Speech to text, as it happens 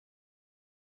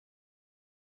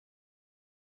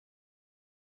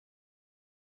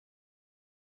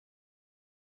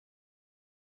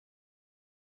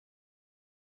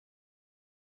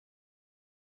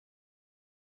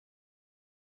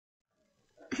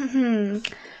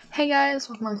Hey guys,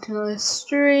 welcome back to another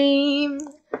stream.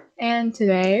 And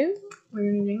today we're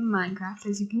gonna be doing Minecraft,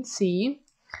 as you can see.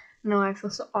 I know I feel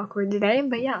so awkward today,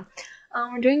 but yeah,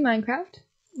 we're doing Minecraft.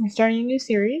 We're starting a new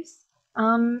series.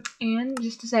 And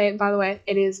just to say, by the way,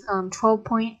 it is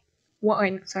 12.1.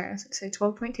 Wait, sorry, I was gonna say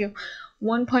 12.2,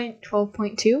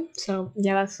 1.12.2. So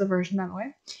yeah, that's the version, by the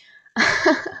way.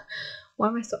 Why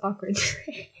am I so awkward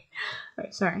today?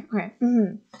 Alright, sorry. Okay.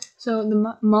 So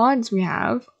the mods we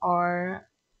have are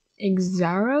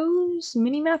Exaro's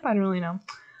minimap. I don't really know.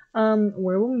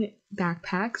 Werewolf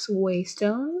backpacks,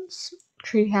 waystones,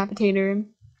 tree decapitator,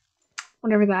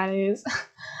 whatever that is.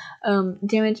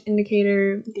 Damage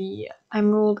indicator, the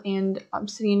emerald and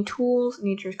obsidian tools,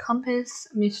 nature's compass,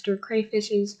 Mr.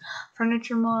 Crayfish's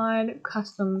furniture mod,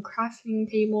 custom crafting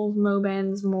tables,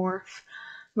 bends, morph,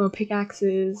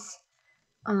 pickaxes,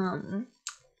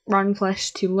 rotten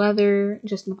flesh to leather,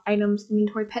 just enough items,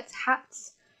 inventory, pets,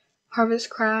 hats, harvest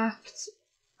crafts,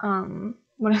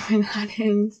 whatever that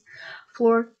is,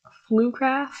 flue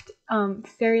craft,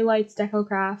 fairy lights, deco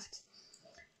craft,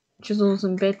 chisels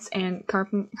and bits, and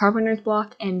carpenter's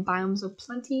block, and biomes of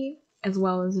plenty, as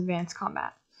well as advanced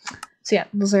combat. So yeah,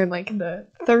 those are like the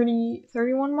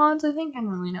 31 mods, I think. I don't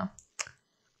really know.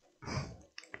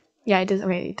 Yeah, it does.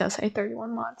 Okay, it does say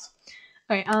 31 mods.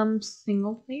 Okay,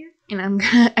 single player, and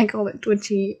I call it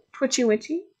Twitchy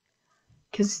Witchy,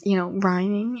 because, you know,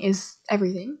 rhyming is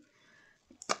everything.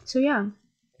 So yeah.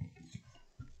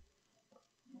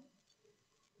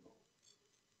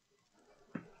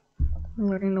 I'm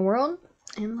learning the world,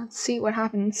 and let's see what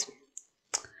happens.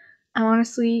 I'm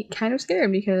honestly kind of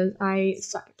scared because I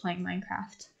suck playing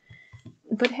Minecraft.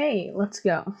 But hey, let's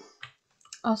go.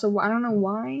 Also, I don't know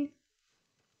why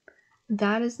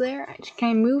that is there. Can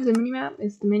I move the minimap?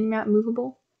 Is the minimap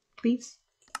movable? Please?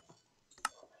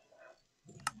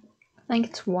 I think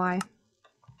it's Y.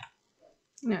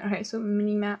 No, okay, so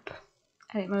minimap,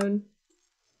 edit mode.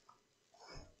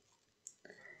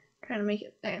 Trying to make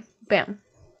it there. Bam.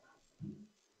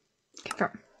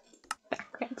 Confirm. Back.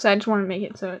 Okay, so I just want to make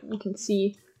it so you can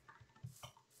see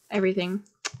everything.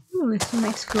 Ooh, there's some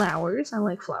nice flowers. I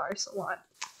like flowers a lot.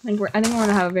 I think we're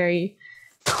gonna have a very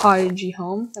cottagey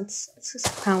home. That's just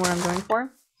kind of what I'm going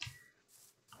for.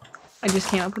 I just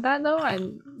came up with that though. I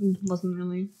wasn't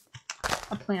really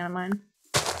a plan of mine.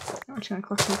 I'm just gonna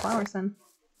collect some flowers then.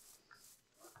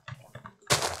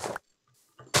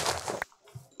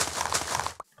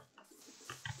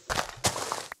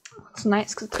 It's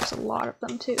nice because there's a lot of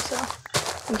them too, so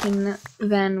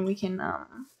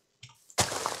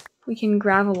we can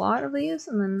grab a lot of these,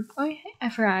 and then I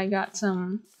forgot I got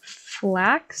some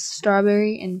flax,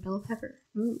 strawberry, and bell pepper.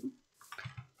 Ooh.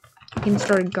 We can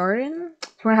start a garden. So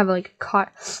we're gonna have like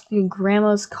a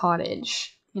grandma's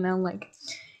cottage, you know, like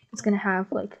it's gonna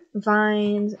have like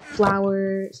vines,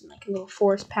 flowers, and like a little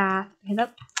forest path.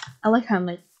 I like how I'm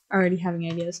like already having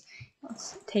ideas.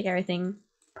 Let's take everything,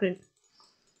 put it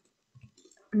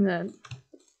in the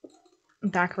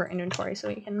back of our inventory so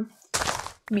we can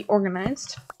be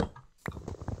organized.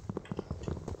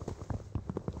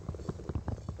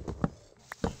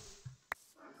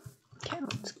 Okay,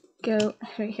 let's go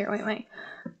right here. Wait,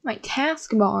 my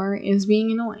taskbar is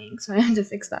being annoying, so I have to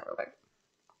fix that real quick.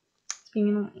 It's being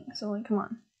annoying, so like, come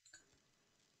on.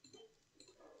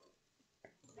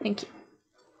 Thank you.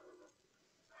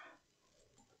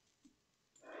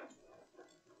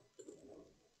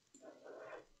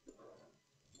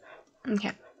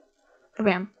 Okay.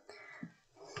 Bam.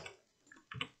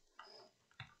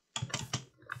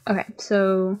 Okay,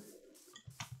 so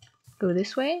go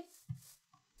this way.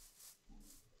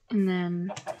 And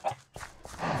then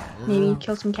maybe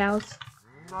kill some cows.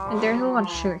 And there's a lot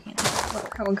of sugarcane.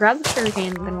 We'll grab the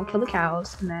sugarcane, then we'll kill the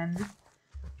cows, and then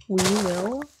we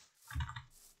will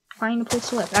find a place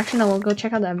to live. Actually, no, we'll go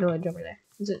check out that village over there.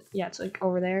 Is it? Yeah, it's like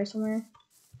over there somewhere.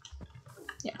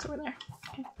 Yeah, it's over there.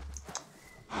 Okay.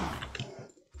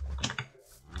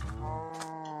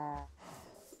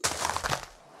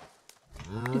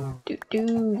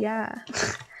 Yeah.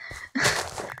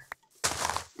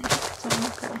 So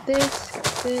grab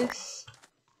this.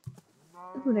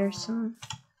 Ooh, there's some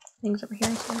things over here,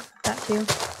 so that too.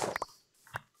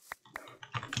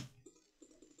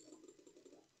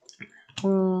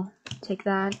 We'll take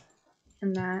that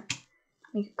and that,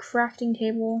 make a crafting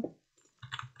table,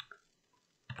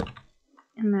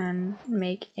 and then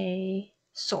make a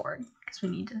sword, because we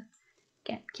need to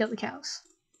kill the cows.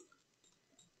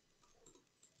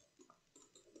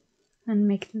 And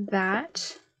make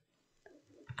that.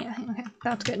 Yeah, okay,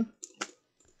 that's good.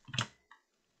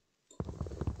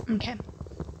 Okay.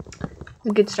 It's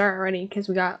a good start already, because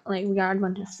we got a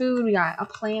bunch of food, we got a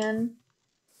plan.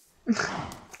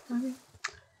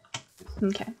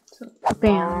 Okay, so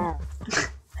bam. I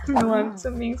don't know why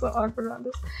I'm being so awkward about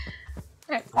this.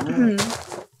 Alright.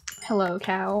 Hello,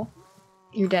 cow.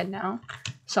 You're dead now.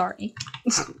 Sorry.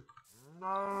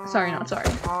 Sorry, not sorry.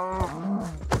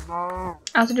 I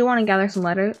also do want to gather some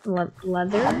leather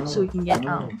so we can get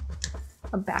a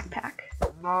backpack.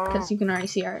 Because you can already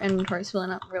see our inventory's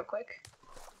filling up real quick.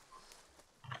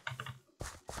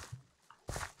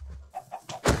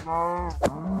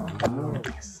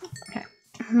 Yes. Okay.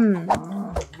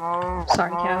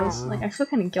 Sorry, cows. Like, I feel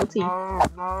kind of guilty.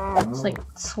 It's like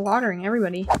slaughtering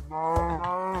everybody.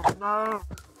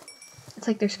 It's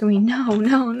like they're screaming, no,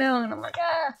 no, no, and I'm like,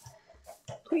 ah,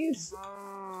 please.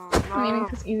 Let me make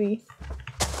this easy.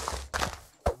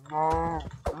 Yeah,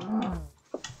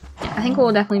 I think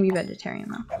we'll definitely be vegetarian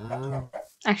though.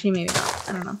 Actually, maybe not.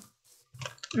 I don't know.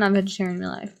 I'm not vegetarian in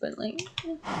real life, but like,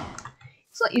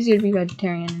 it's a lot easier to be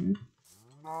vegetarian in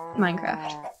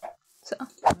Minecraft. So,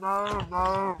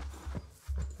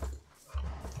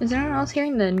 is anyone else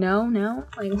hearing the no, no?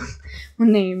 Like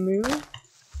when they move,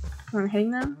 when I'm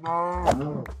hitting them?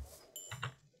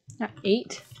 At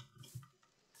 8.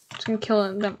 Just gonna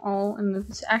kill them all. And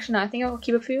actually, no, I think I'll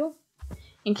keep a few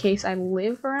in case I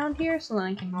live around here, so then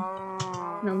I can,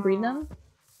 you know, breed them.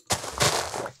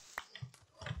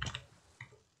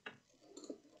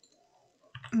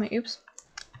 Wait, oops.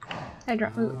 I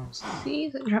dropped those.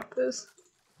 See, I dropped those.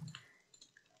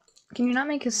 Can you not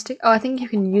make a stick? Oh, I think you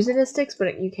can use it as sticks,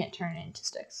 but you can't turn it into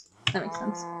sticks. That makes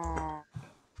sense.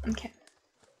 Okay.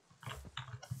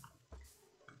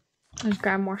 Let's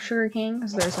grab more sugarcane,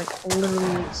 because there's like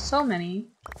literally so many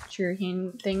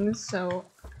sugarcane things, so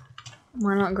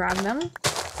why not grab them?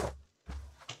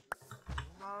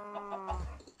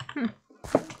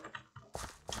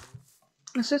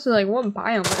 It's just like, what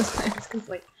biome is this? Because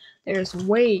like, there's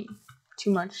way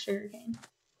too much sugarcane.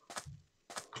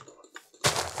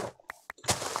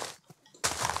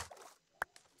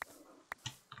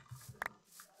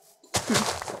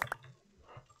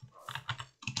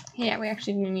 Yeah, we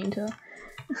actually do need to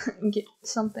get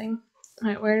something.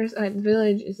 Alright, where's the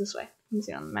village is this way. You can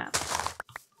see it on the map.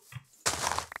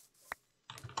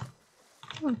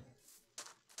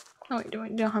 Oh wait,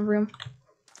 don't have room.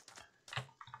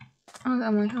 Oh,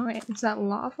 I'm like, oh wait, is that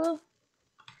lava?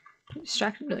 I'm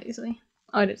distracted really easily.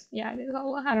 Oh, it is. Yeah, it is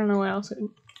all lava. I don't know what else it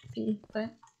would be,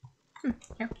 but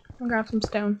here, I'll grab some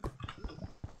stone.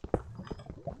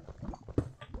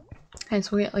 Okay,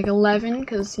 so we get like 11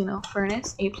 because, you know,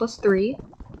 furnace, 8 plus 3.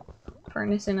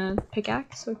 Furnace and a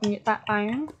pickaxe, so we can get that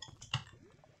iron.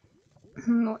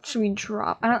 What should we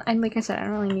drop? Like I said, I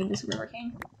don't really need this river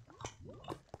cane.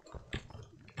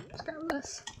 Let's grab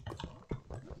this.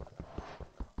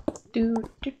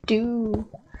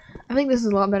 I think this is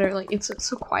a lot better. Like, it's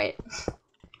so quiet.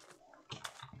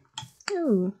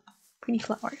 Ooh, pretty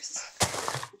flowers.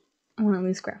 I want to at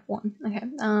least grab one. Okay.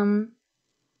 I'm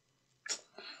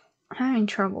having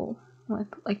trouble with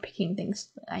like picking things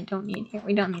that I don't need here.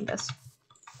 We don't need this.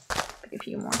 Pick a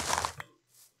few more.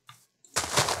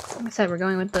 Like I said, we're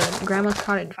going with the grandma's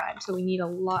cottage vibe, so we need a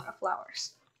lot of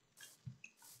flowers.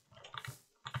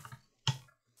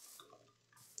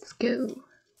 Let's go.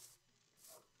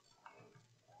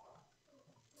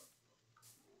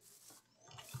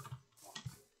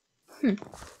 And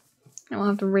we'll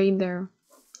have to raid their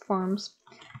farms.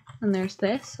 And there's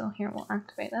this, so here we'll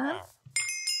activate that.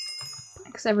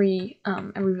 Because every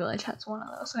village has one of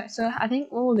those. Okay, so I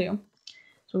think what we'll do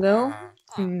is we'll go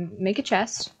and make a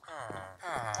chest.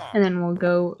 And then we'll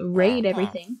go raid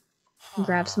everything.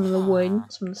 Grab some of the wood,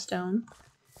 some of the stone.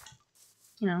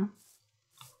 You know,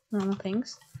 normal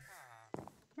things.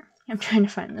 I'm trying to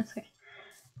find this. Okay.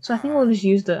 So I think we'll just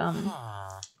use the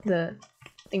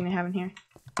thing they have in here.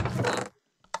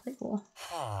 Like we'll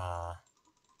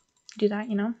do that,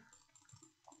 you know.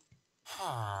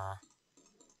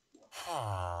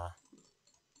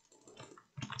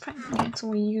 Fine. Okay, so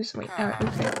we'll use. Wait, oops, I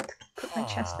have to put my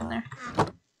chest in there.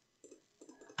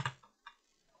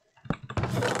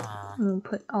 And we'll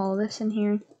put all this in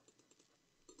here.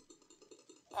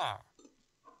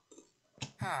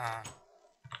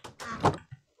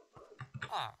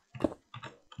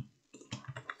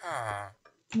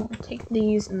 We'll take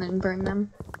these and then burn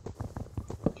them.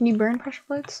 Can you burn pressure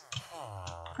plates?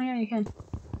 Oh yeah, you can.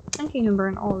 I think you can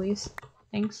burn all these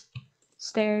things.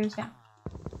 Stairs, yeah.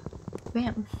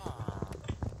 Bam.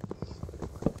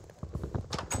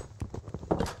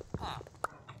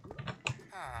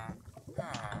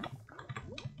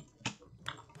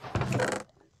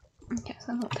 Okay,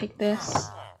 so we'll take this.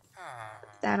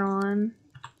 Put that on.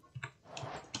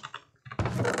 I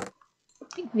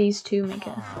think these two make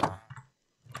a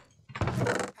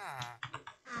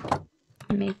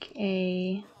make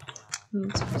a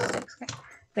need some sticks. Okay.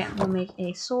 Bam, we'll make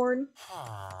a sword.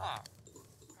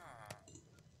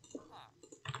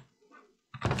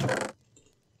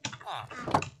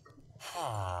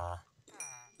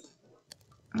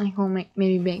 Like we'll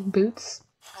maybe make boots.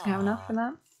 Do I have enough for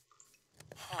that?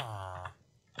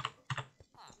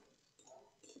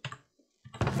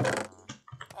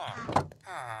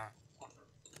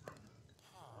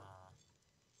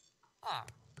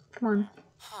 Come on.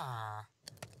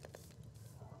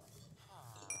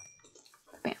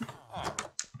 Bam.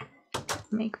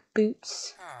 Make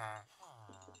boots.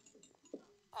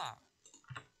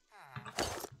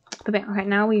 But bam. Okay,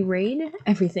 now we raid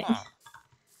everything.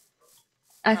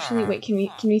 Actually, wait. Can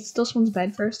we steal someone's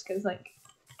bed first? Cause like,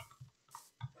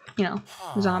 you know,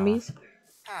 zombies.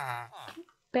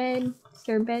 Bed. Is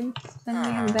there a bed? Does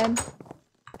anybody have a bed?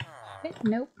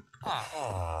 Nope.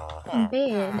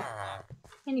 Bed.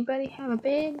 Anybody have a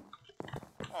bed?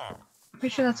 I'm pretty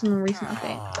sure that's in a recent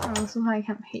update. Oh, this is why I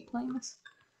kind of hate playing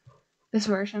this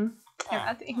version. Yeah,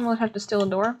 I think we'll have to steal a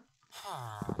door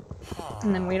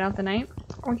and then wait out the night,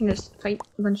 or we can just fight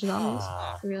a bunch of zombies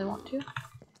if we really want to.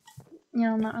 You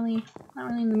know, I'm not really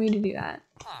in the mood to do that.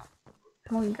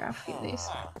 I'm gonna grab a few of these.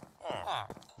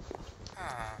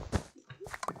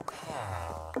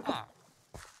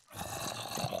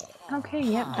 Okay,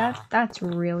 yep, that's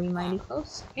really mighty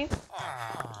close. Okay.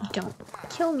 Don't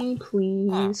kill me,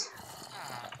 please.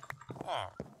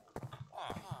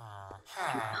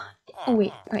 Oh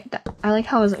wait, I like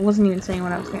how I wasn't even saying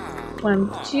what I was doing. What I'm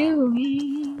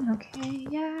doing. Okay,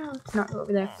 yeah, let's not go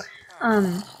over there. Damn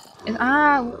it.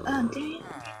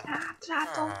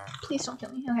 Don't, please don't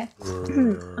kill me. Okay.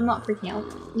 I'm not freaking out.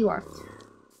 You are.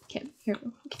 Okay, here,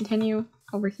 continue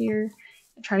over here.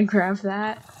 Try to grab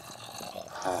that.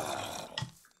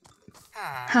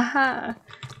 Haha.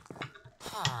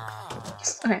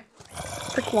 Yes, okay.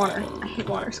 Frick water. I hate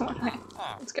water so much. Okay,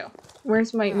 let's go.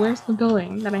 Where's the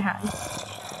building that I had?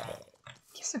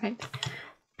 Yes, okay.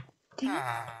 Damn it.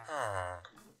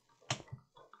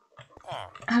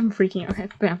 I'm freaking out. Okay,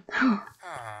 bam.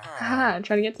 Haha,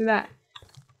 try to get through that.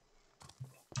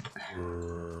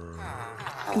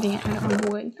 Dang it, I don't have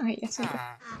wood. Okay, yes, I do.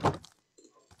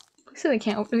 Please say they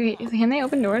can't open. Okay, can they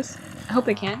open doors? I hope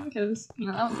they can, because, you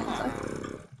know, that would kind of suck.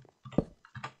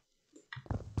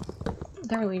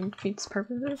 That really defeats the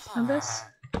purposes of this.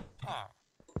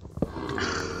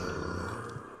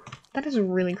 That is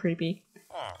really creepy.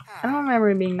 I don't remember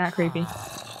it being that creepy.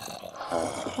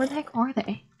 Where the heck are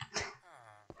they?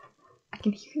 I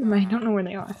can hear them, but I don't know where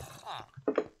they are.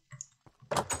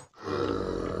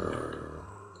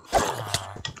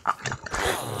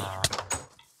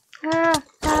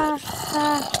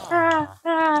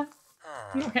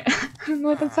 Okay, I don't know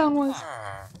what that sound was.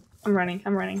 I'm running.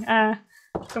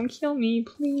 Don't kill me,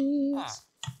 please.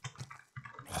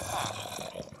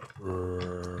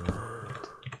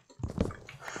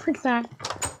 Frick that.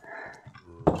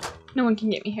 No one can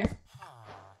get me here.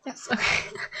 Yes, okay.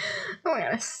 Oh my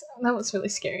gosh, that was really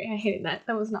scary. I hated that.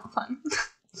 That was not fun.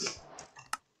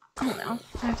 Oh no,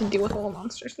 I have to deal with all the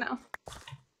monsters now.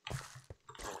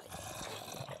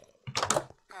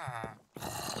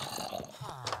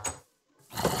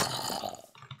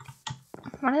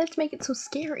 Why did it make it so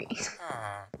scary?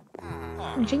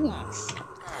 Jeez.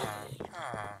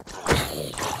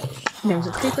 There's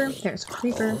a creeper. There's a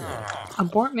creeper.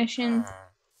 Abort mission.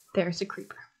 There's a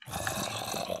creeper.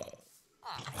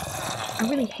 I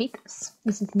really hate this.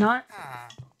 This is not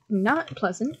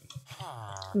pleasant.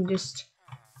 I'm just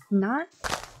not.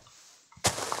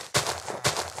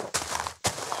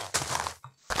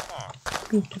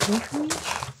 Please get away from me.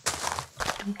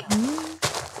 Don't kill me.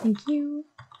 Thank you.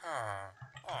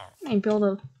 Can I build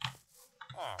a...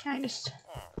 Can I just...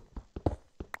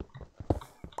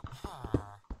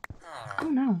 Oh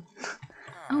no.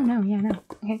 Oh no, yeah, no.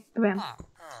 Okay, bam.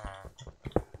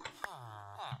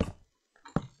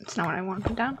 That's not what I want to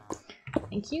put down.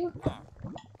 Thank you.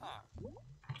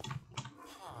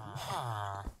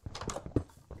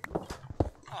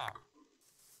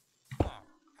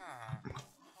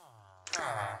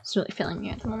 It's really filling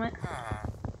me at the moment.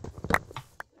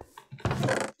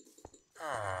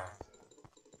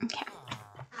 Okay.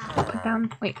 Put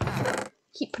down. Wait.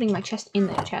 Keep putting my chest in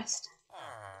the chest.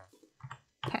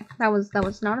 Okay. That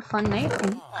was not a fun night.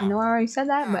 I know I already said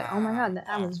that, but oh my god,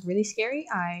 that was really scary.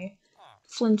 I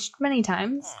flinched many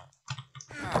times.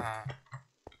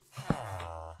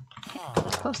 Okay,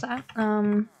 let's close that.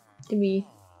 Did we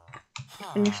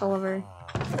finish all of our...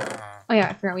 Oh yeah,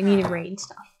 I forgot we needed raid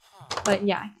stuff. But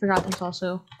yeah, I forgot there's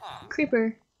also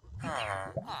creeper.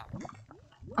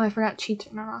 Oh, I forgot cheats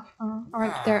are not off.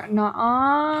 Alright, they're not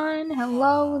on.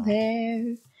 Hello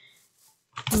there.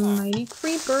 Mighty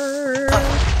creeper.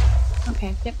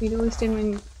 Okay, yep, we at least didn't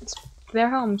win. It's their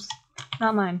homes,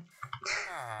 not mine.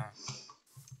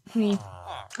 Me.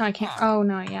 Oh, I can't. Oh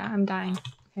no, yeah, I'm dying.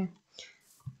 Okay.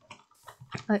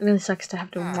 It really sucks to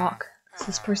have to walk.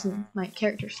 This person, my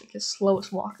character's like the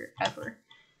slowest walker ever.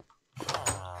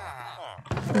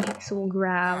 Okay, so we'll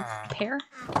grab pear.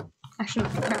 Actually,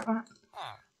 not pear.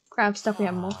 Grab stuff. We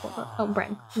have multiple. Oh,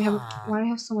 bread. We have. Why do we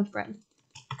have so much bread?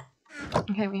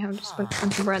 Okay, we have just a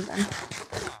bunch of bread then.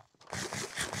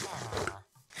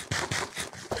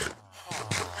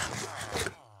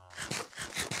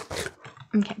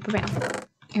 Okay, bam.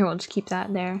 Here, we'll just keep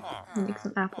that there. And make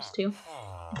some apples too.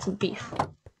 And some beef.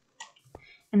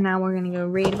 And now we're gonna go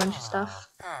raid a bunch of stuff.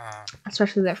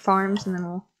 Especially their farms, and then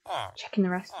we'll check in the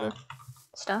rest of the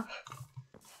stuff.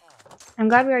 I'm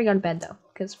glad we already got a bed though,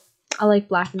 because I like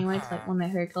black anyway, it's like one of my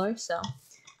favorite colors, so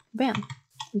bam.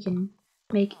 We can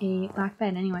make a black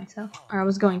bed anyway, so. Or I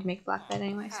was going to make a black bed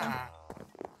anyway, so.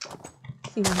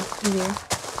 It's even easier.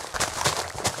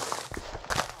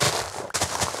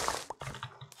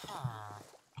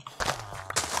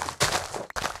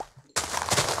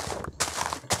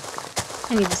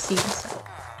 I need the seeds, so.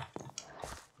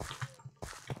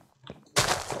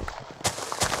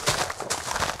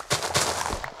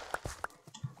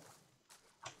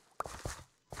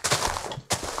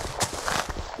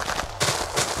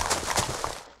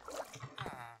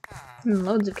 And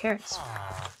loads of carrots.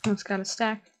 Almost got a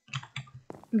stack.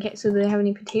 Okay, so do they have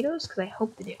any potatoes? Because I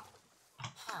hope they do.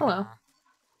 Hello.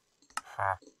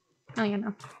 Oh yeah,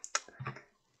 no.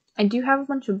 I do have a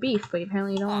bunch of beef, but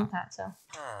apparently you don't want that, so.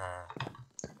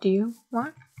 Do you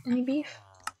want any beef?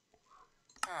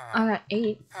 I got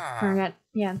 8. Or I got,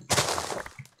 yeah.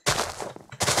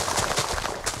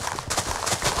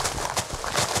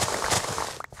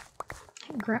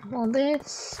 Grab all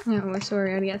this. No, so we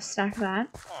already got a stack of that.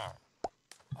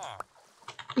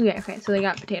 Yeah, okay, so they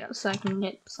got potatoes, so I can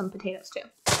get some potatoes too.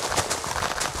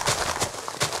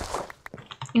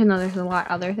 Even though there's a lot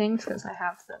of other things, because I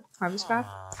have the harvest craft.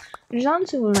 Which is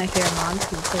honestly one of my favorite mods,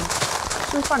 because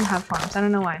it's really fun to have farms. I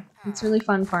don't know why. It's really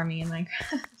fun farming in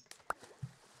Minecraft.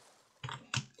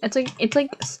 it's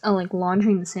like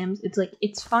laundering the Sims.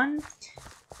 It's fun.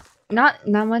 Not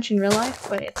much in real life,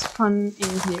 but it's fun in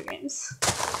video games.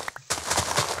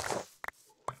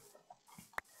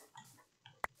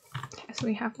 Okay, so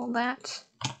we have all that.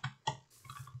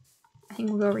 I think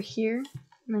we'll go over here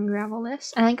and then grab all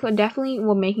this. I think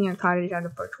we're making a cottage out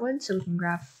of birchwood, so we can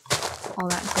grab all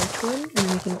that birchwood, and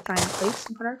then we can find a place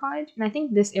to put our cottage. And I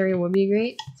think this area would be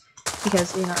great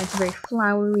because you know it's very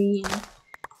flowery and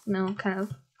you know kind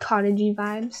of cottagey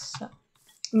vibes. So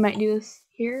we might do this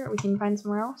here, or we can find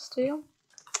somewhere else to do.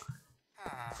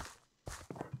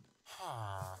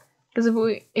 Because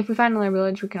if we find another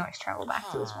village, we can always travel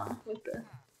back to this one with the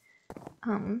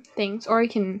things, or we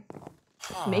can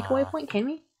make a waypoint. Can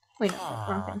we? Wait, no,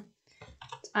 wrong thing.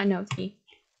 I know it's E.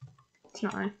 It's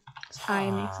not I. It's I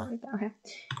makes it like that. Okay.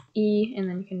 E, and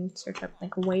then you can search up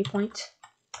like a waypoint.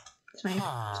 It's nice.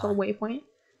 It's called waypoint.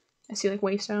 I see like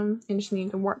waystone. You just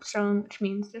need the warp stone, which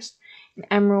means just an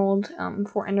emerald,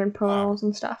 4 ender pearls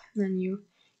and stuff. And then you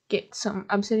get some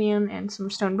obsidian and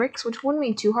some stone bricks, which wouldn't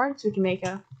be too hard, so we can make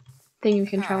a thing you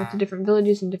can travel to different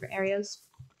villages and different areas.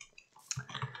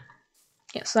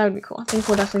 Yeah, so that would be cool. I think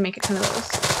we'll definitely make a ton of those.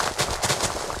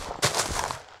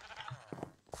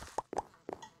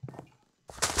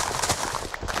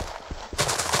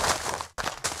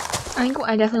 I think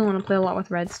I definitely want to play a lot with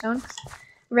redstone.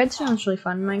 Redstone is really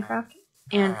fun in Minecraft,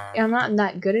 and I'm not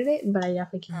that good at it, but I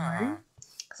definitely can learn.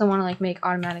 Because I want to like make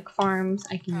automatic farms.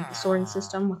 I can make a sorting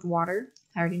system with water.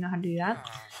 I already know how to do that.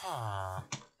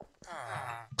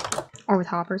 Or with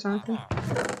hoppers, honestly.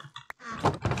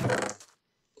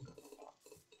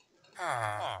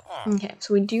 Okay,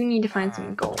 so we do need to find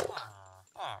some gold.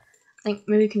 I think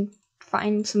maybe we can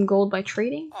find some gold by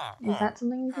trading. Is that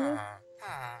something we can do?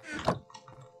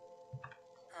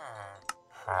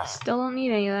 Still don't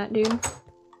need any of that, dude.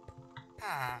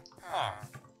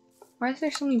 Why is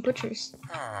there so many butchers?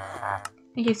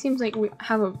 Like, it seems like we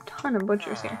have a ton of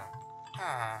butchers here.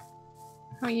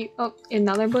 How you? Oh,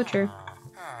 another butcher.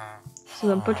 This is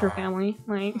a butcher family.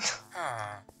 Like,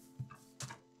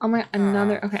 oh my,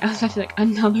 another. Okay, I was actually like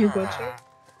another butcher.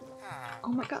 Oh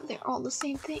my god, they're all the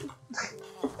same thing,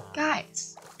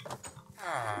 guys.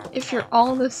 If you're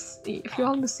all the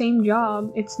same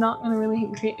job, it's not gonna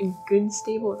really create a good,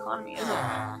 stable economy, is it?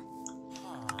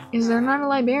 Is there not a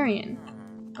librarian?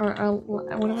 Or a,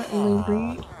 what about a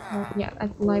librarian? Yeah, a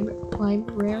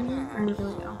librarian? I don't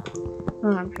really know. I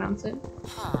don't know how to pronounce it.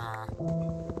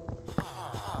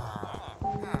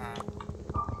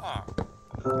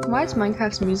 Why is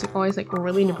Minecraft's music always like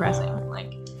really depressing?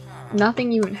 Like,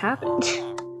 nothing even happened.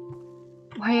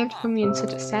 Why do you have to put me in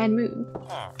such a sad mood?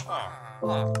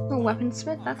 Oh,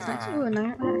 weaponsmith, that's nice. Ooh, an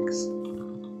iron axe.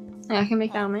 Yeah, I can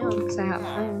make that on my own because I have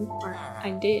iron, or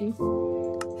I did.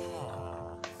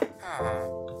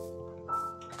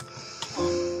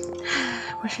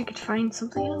 Wish I could find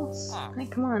something else.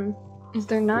 Like, come on. Is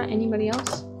there not anybody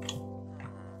else?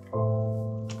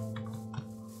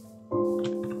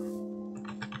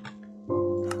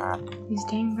 These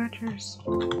dang butchers.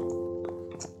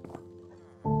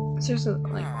 Seriously,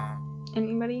 like,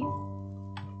 anybody?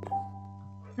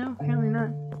 No, apparently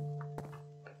not.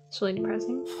 It's really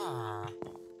depressing.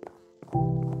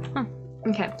 Huh.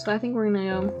 Okay, so I think we're gonna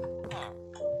go.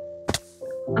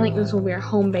 I think this will be our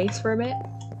home base for a bit.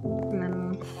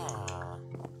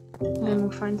 And then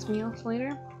we'll find something else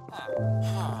later.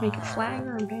 Make a flag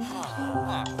or a banner or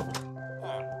something.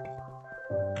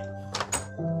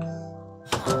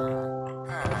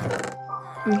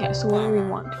 Okay, so what do we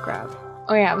want to grab?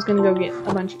 Oh yeah, I was gonna go get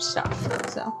a bunch of stuff,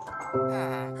 so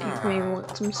I think maybe we'll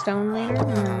get some stone later, and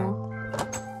then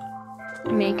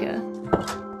we'll make a,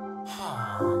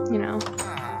 you know,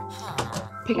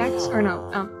 pickaxe, or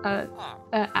no,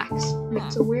 axe. Okay,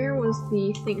 so where was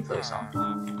the thing that we saw?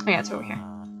 Oh yeah, it's over here.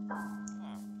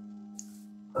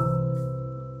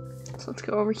 So let's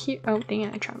go over here. Oh dang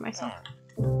it, I tried myself.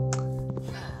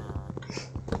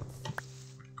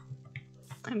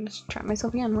 I just tried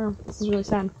myself again. Wow, this is really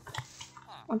sad.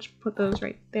 I'll just put those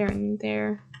right there and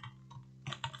there.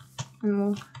 And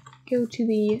we'll go to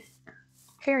the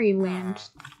fairyland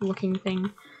looking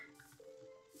thing.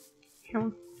 Here,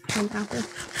 I'll have an apple.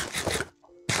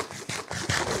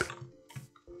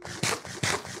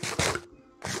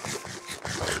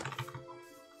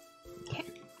 Okay,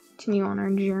 continue on our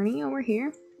journey over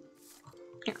here.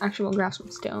 Yeah, actually, we'll grab some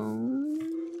stone.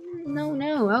 No,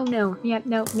 oh no. Yeah,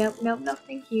 no,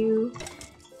 thank you.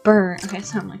 Burn. Okay,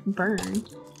 so I'm like, burn.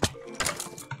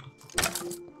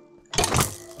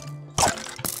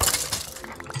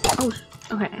 Oh,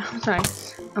 okay, I'm sorry.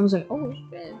 I was like, oh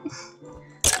shit.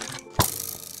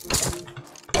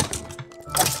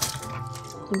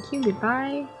 Thank you,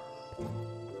 goodbye.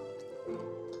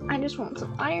 I just want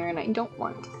some iron. I don't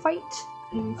want to fight.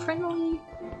 I'm friendly.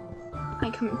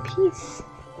 I come in peace.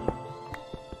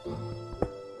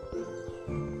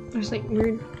 There's like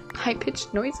weird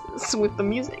high-pitched noises with the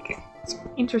music. It's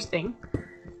interesting.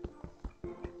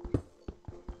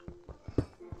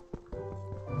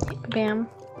 Bam.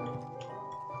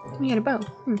 We got a bow.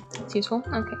 That's useful.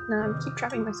 Okay, now I keep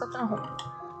trapping myself in a hole.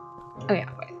 Oh yeah,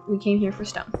 wait. We came here for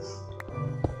stone.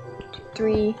 2,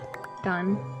 3,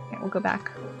 done. Okay, we'll go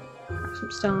back. Grab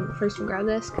some stone. First we'll grab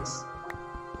this, because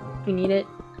we need it.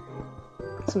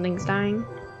 Something's dying.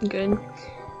 Good.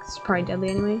 It's probably deadly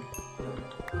anyway.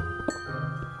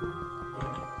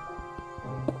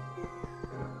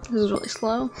 This is really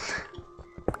slow.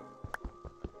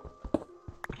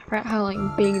 I forgot how like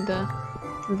big the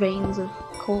veins of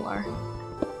coal are.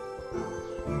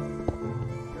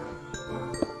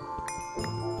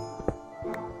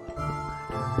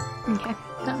 Okay,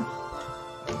 done.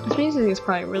 This music is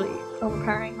probably really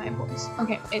overpowering my voice.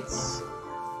 Okay, it's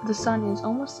the sun is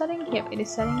almost setting. Yep, it is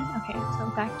setting. Okay, so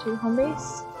back to home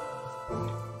base,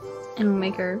 and we'll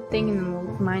make our thing, and then we'll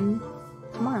mine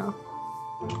tomorrow.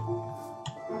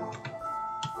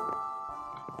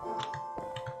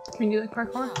 Can we do like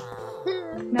parkour?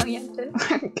 No, yeah, it didn't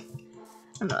work. I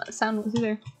don't know what that sound was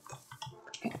either.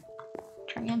 Okay,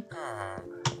 try again.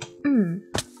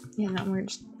 Yeah, no, we're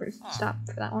just stop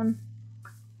for that one.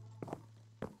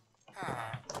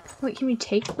 Wait, can we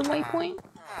take the waypoint?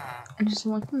 And just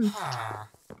like, Get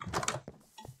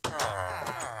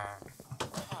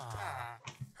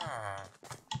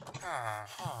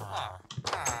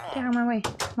out of my way,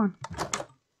 come on.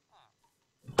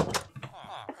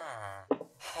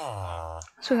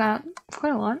 So we got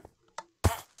quite a lot.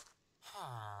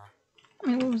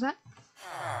 Wait, what was that?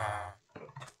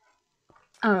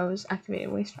 Oh, it was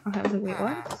activated waste. Okay, I was like, wait,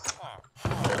 what?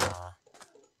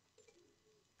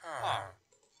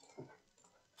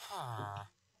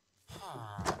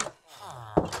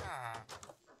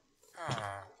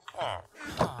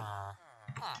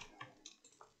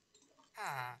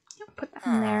 Put that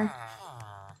in there.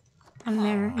 And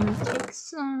there, and it takes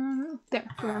some. There,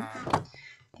 come on.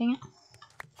 Dang it.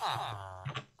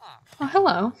 Oh,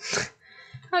 hello.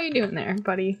 How you doing there,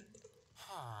 buddy?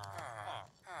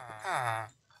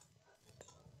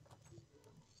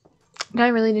 Did I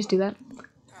really just do that?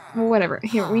 Well, whatever.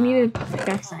 Here, we needed a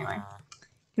pickaxe anyway.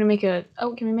 Can we make a...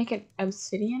 Oh, can we make an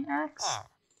obsidian axe?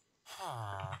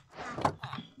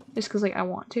 Just because, like, I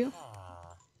want to.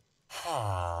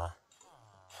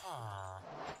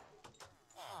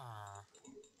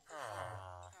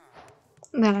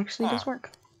 That actually does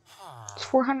work. It's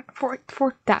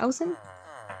 4,000?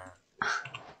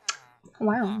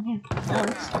 Wow, yeah, that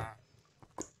works.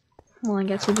 Well, I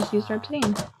guess we'll just use our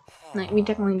obsidian. Like, we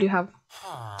definitely do have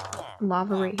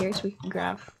lava right here, so we can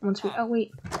grab, once we, oh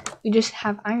wait, we just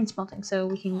have iron smelting, so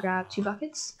we can grab 2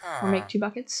 buckets, or make 2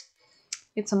 buckets,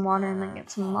 get some water, and then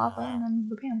get some lava, and then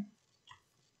bam.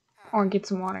 Or get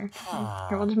some water.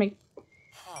 Here, we'll just make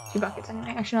 2 buckets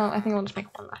anyway. Actually, no, I think we'll just make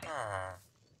 1 bucket.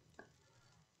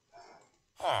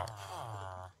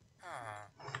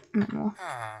 And then we'll,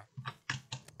 I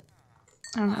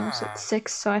don't know, so it's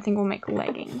 6, so I think we'll make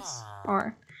leggings.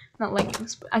 Or, not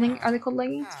leggings, but I think, are they called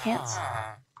leggings? Pants?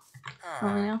 I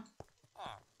don't really know.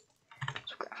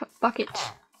 So grab a bucket.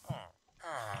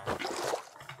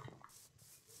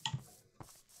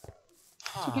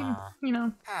 So you can, you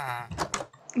know,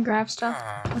 grab stuff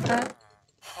with that.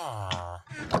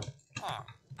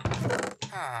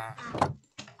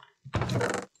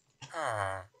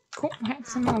 Cool, okay,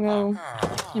 so now I'll go,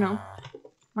 you know,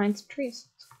 mine some trees.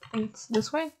 I think it's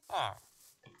this way?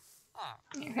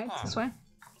 Okay, it's this way.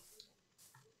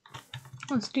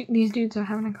 These dudes are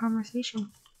having a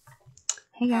conversation.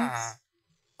 Hey guys.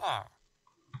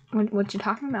 What you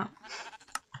talking about?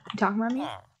 You talking about me?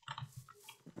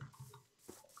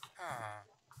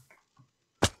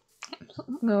 So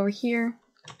I'll go over here.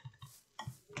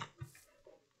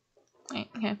 Wait,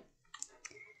 okay.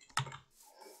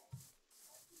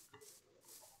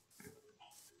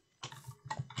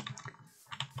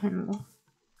 And we'll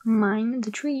mine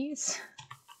the trees.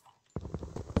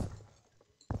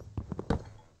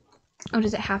 Oh,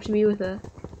 does it have to be with a...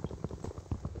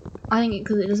 I think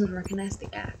because it doesn't recognize the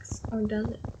axe. Or does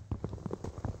it?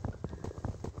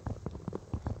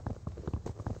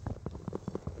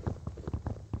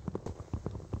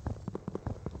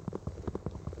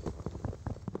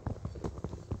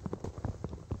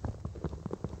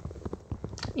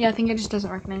 Yeah, I think it just doesn't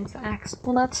recognize the axe.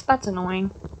 Well, that's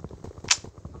annoying.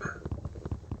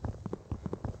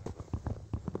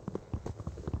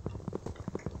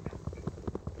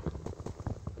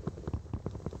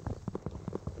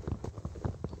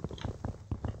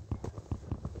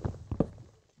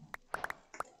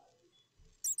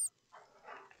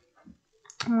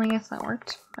 Well, I guess that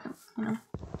worked, but, you know.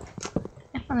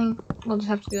 Yeah, I think we'll just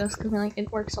have to do this because, like,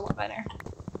 it works a lot better.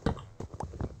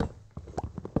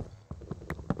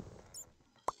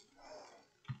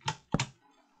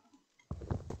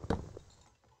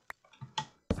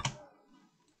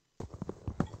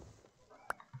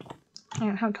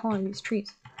 Man, how tall are these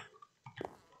trees?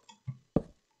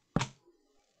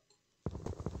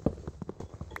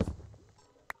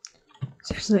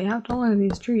 Seriously, how tall are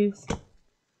these trees?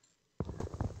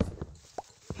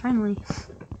 Finally.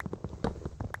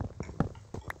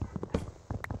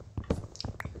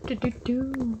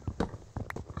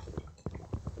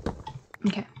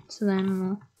 Okay, so then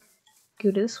we'll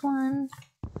go to this one.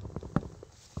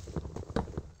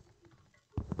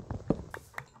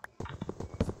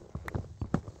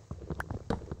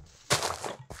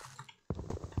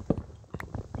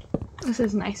 This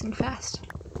is nice and fast.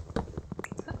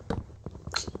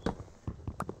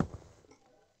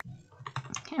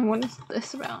 And what is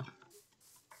this about?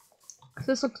 Because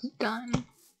this looks done.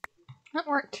 That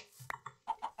worked.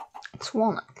 It's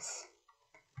walnuts.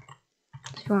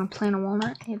 So you want to plant a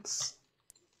walnut? It's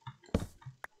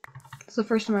the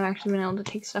first time I've actually been able to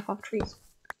take stuff off trees.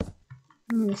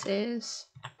 And this is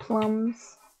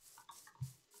plums.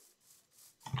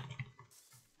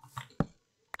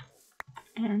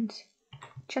 And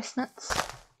chestnuts.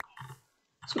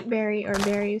 Sweet berry or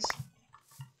berries.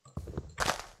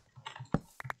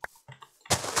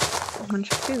 A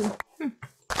bunch of food. I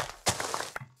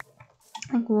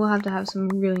think we'll have to have some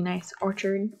really nice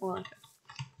orchard or like a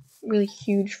really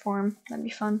huge farm. That'd be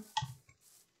fun.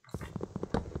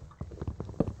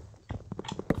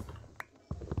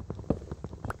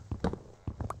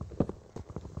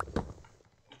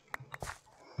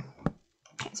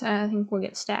 Okay, so I think we'll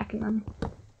get stacked and then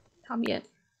that'll be it.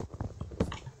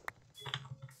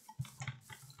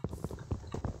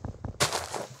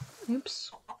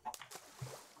 Oops.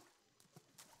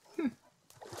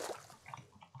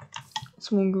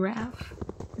 So we'll grab.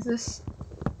 Is this?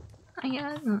 Oh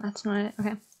yeah, no, that's not it.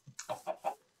 Okay.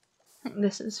 I think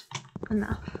this is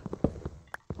enough.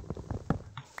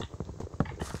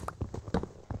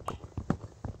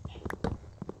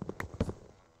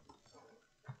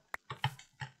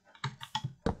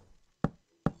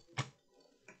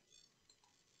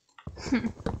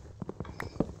 Seriously,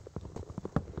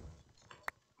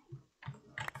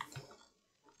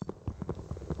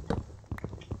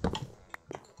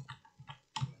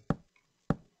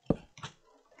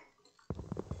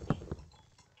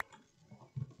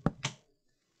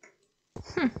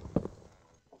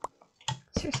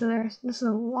 this is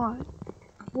a lot of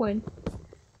wood.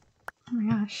 Oh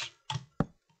my gosh.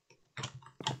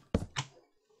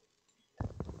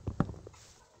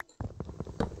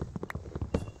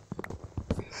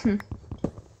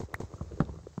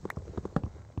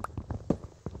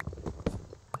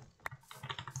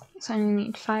 So I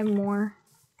need 5 more.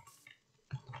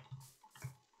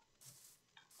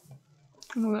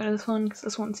 I'm gonna go to this one because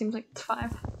this one seems like it's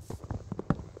 5.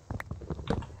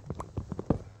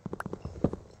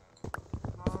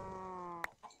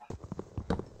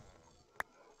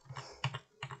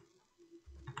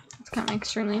 It's kind of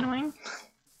extremely annoying.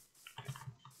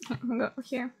 I'm gonna go over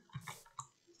here.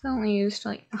 I only used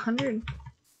like 100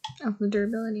 of the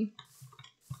durability.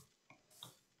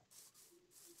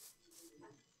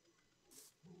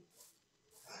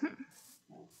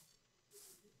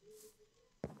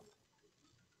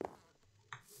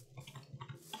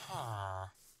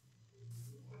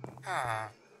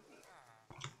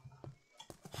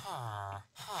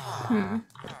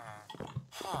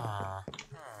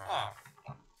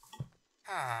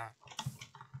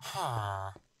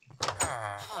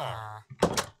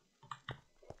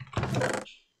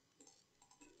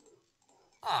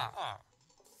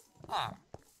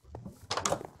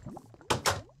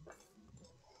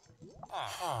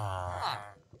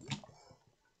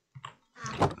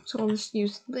 So we'll just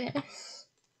use this.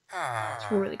 It's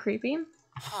really creepy.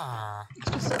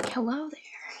 It's just like, hello there.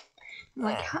 I'm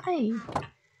like, hi.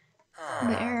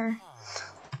 There.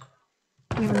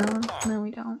 Do we have another one? No,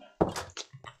 we don't.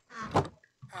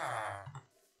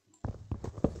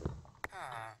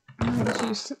 I'm gonna just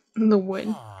use the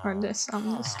wood, or this,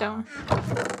 the stone.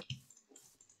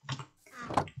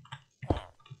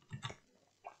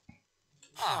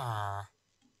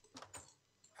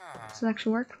 Does it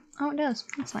actually work? Oh, it does.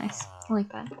 That's nice. I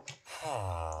like that.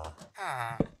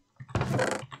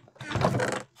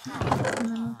 And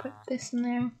then we'll put this in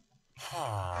there.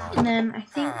 And then I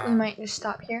think we might just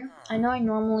stop here. I know I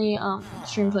normally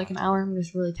stream for like an hour. I'm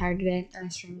just really tired today, and I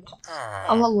streamed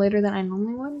a lot later than I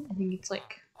normally would. I think it's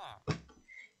like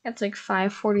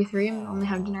 5:43, and we only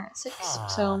have dinner at 6.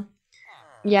 So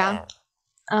yeah.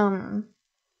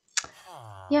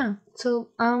 Yeah. So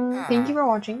thank you for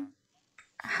watching.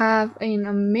 Have an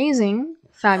amazing,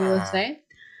 fabulous day,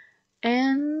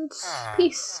 and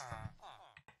peace.